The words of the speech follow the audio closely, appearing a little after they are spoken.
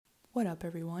What up,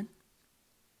 everyone?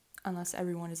 Unless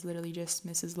everyone is literally just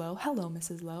Mrs. Lowe. Hello,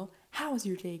 Mrs. Lowe. How is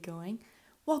your day going?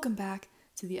 Welcome back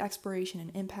to the exploration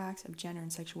and impacts of gender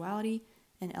and sexuality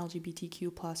and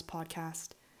LGBTQ plus podcast.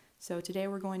 So today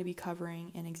we're going to be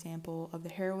covering an example of the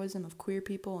heroism of queer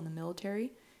people in the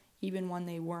military, even when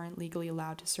they weren't legally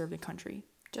allowed to serve the country.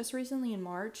 Just recently in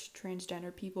March,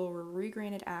 transgender people were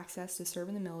re-granted access to serve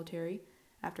in the military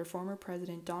after former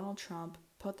President Donald Trump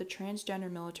put the transgender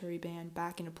military ban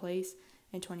back into place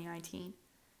in 2019.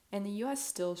 And the US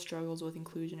still struggles with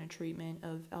inclusion and treatment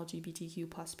of LGBTQ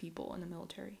plus people in the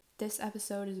military. This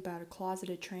episode is about a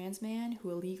closeted trans man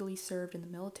who illegally served in the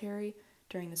military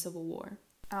during the Civil War.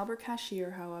 Albert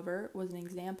Cashier, however, was an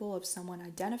example of someone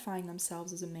identifying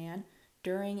themselves as a man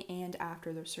during and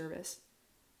after their service.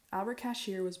 Albert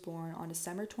Cashier was born on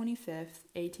December 25th,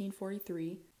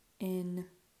 1843 in...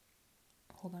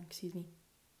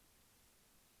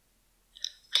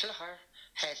 Clare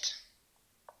Head.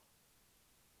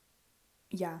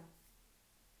 Yeah,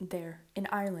 there, in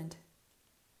Ireland.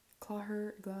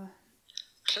 Clare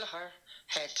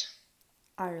Head.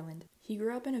 Ireland. He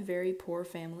grew up in a very poor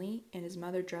family, and his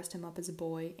mother dressed him up as a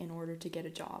boy in order to get a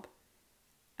job.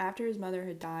 After his mother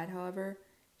had died, however,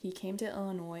 he came to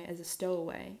Illinois as a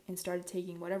stowaway and started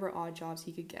taking whatever odd jobs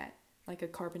he could get, like a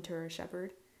carpenter or a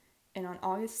shepherd. And on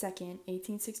August 2nd,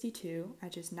 1862,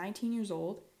 at just 19 years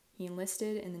old, he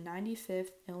enlisted in the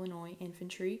 95th Illinois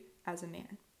Infantry as a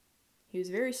man. He was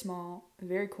very small,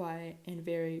 very quiet, and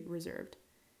very reserved.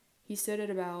 He stood at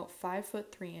about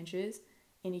 5'3",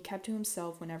 and he kept to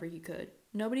himself whenever he could.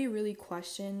 Nobody really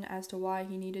questioned as to why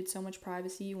he needed so much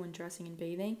privacy when dressing and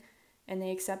bathing, and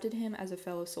they accepted him as a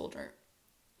fellow soldier.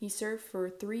 He served for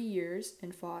 3 years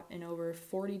and fought in over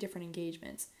 40 different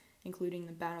engagements, including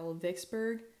the Battle of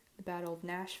Vicksburg, the Battle of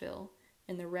Nashville,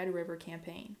 and the Red River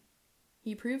Campaign.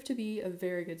 He proved to be a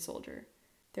very good soldier.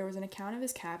 There was an account of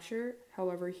his capture,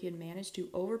 however, he had managed to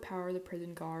overpower the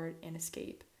prison guard and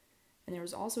escape. And there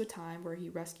was also a time where he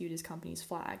rescued his company's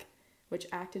flag, which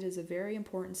acted as a very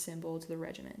important symbol to the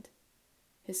regiment.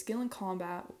 His skill in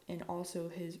combat and also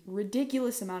his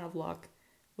ridiculous amount of luck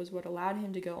was what allowed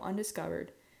him to go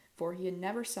undiscovered, for he had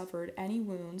never suffered any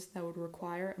wounds that would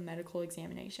require a medical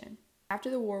examination.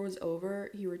 After the war was over,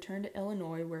 he returned to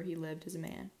Illinois where he lived as a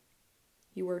man.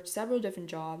 He worked several different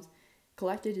jobs,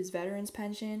 collected his veteran's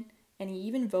pension, and he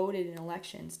even voted in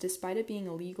elections despite it being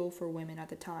illegal for women at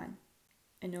the time.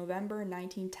 In November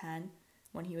 1910,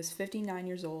 when he was 59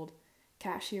 years old,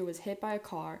 Cashier was hit by a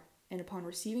car, and upon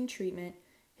receiving treatment,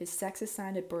 his sex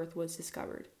assigned at birth was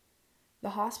discovered. The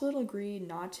hospital agreed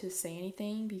not to say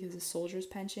anything because his soldier's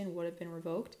pension would have been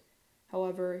revoked.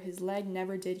 However, his leg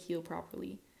never did heal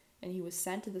properly, and he was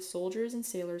sent to the Soldiers and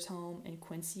Sailors Home in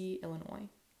Quincy, Illinois.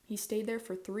 He stayed there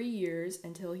for 3 years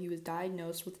until he was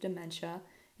diagnosed with dementia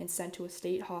and sent to a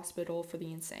state hospital for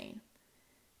the insane.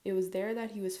 It was there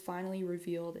that he was finally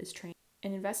revealed as trans.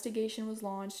 An investigation was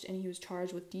launched and he was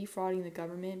charged with defrauding the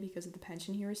government because of the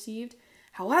pension he received.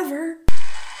 However,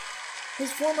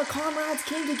 his former comrades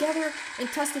came together and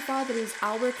testified that it was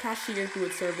Albert Cashier who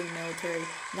had served in the military,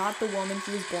 not the woman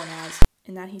he was born as,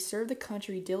 and that he served the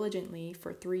country diligently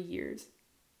for 3 years.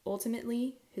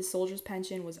 Ultimately, his soldier's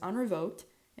pension was unrevoked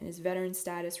and his veteran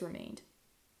status remained.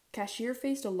 Cashier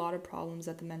faced a lot of problems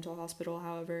at the mental hospital,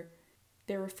 however.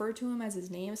 They referred to him as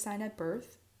his name assigned at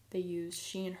birth, they used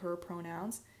she and her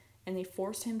pronouns, and they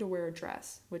forced him to wear a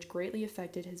dress, which greatly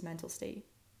affected his mental state.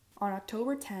 On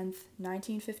October 10th,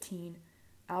 1915,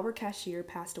 Albert Cashier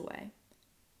passed away.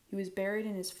 He was buried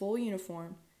in his full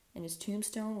uniform, and his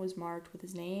tombstone was marked with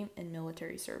his name and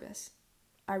military service.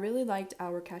 I really liked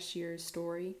Albert Cashier's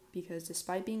story because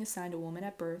despite being assigned a woman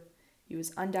at birth, he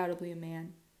was undoubtedly a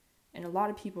man, and a lot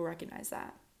of people recognize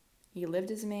that. He lived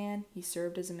as a man, he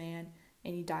served as a man,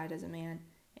 and he died as a man,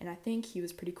 and I think he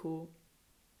was pretty cool.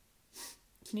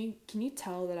 Can you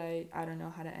tell that I don't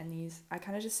know how to end these? I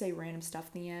kind of just say random stuff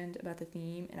in the end about the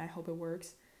theme, and I hope it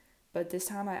works. But this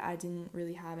time I didn't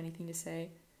really have anything to say.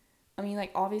 I mean,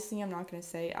 like, obviously I'm not going to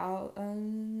say,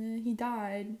 he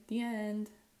died, the end.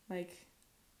 Like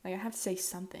I have to say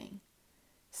something.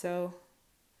 So,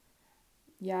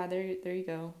 yeah, there you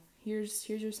go. Here's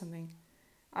your something.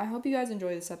 I hope you guys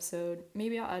enjoy this episode.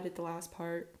 Maybe I'll edit the last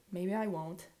part. Maybe I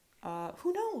won't.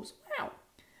 Who knows? Wow.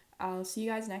 I'll see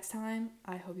you guys next time.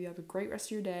 I hope you have a great rest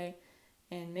of your day.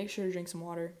 And make sure to drink some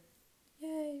water.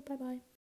 Yay. Bye-bye.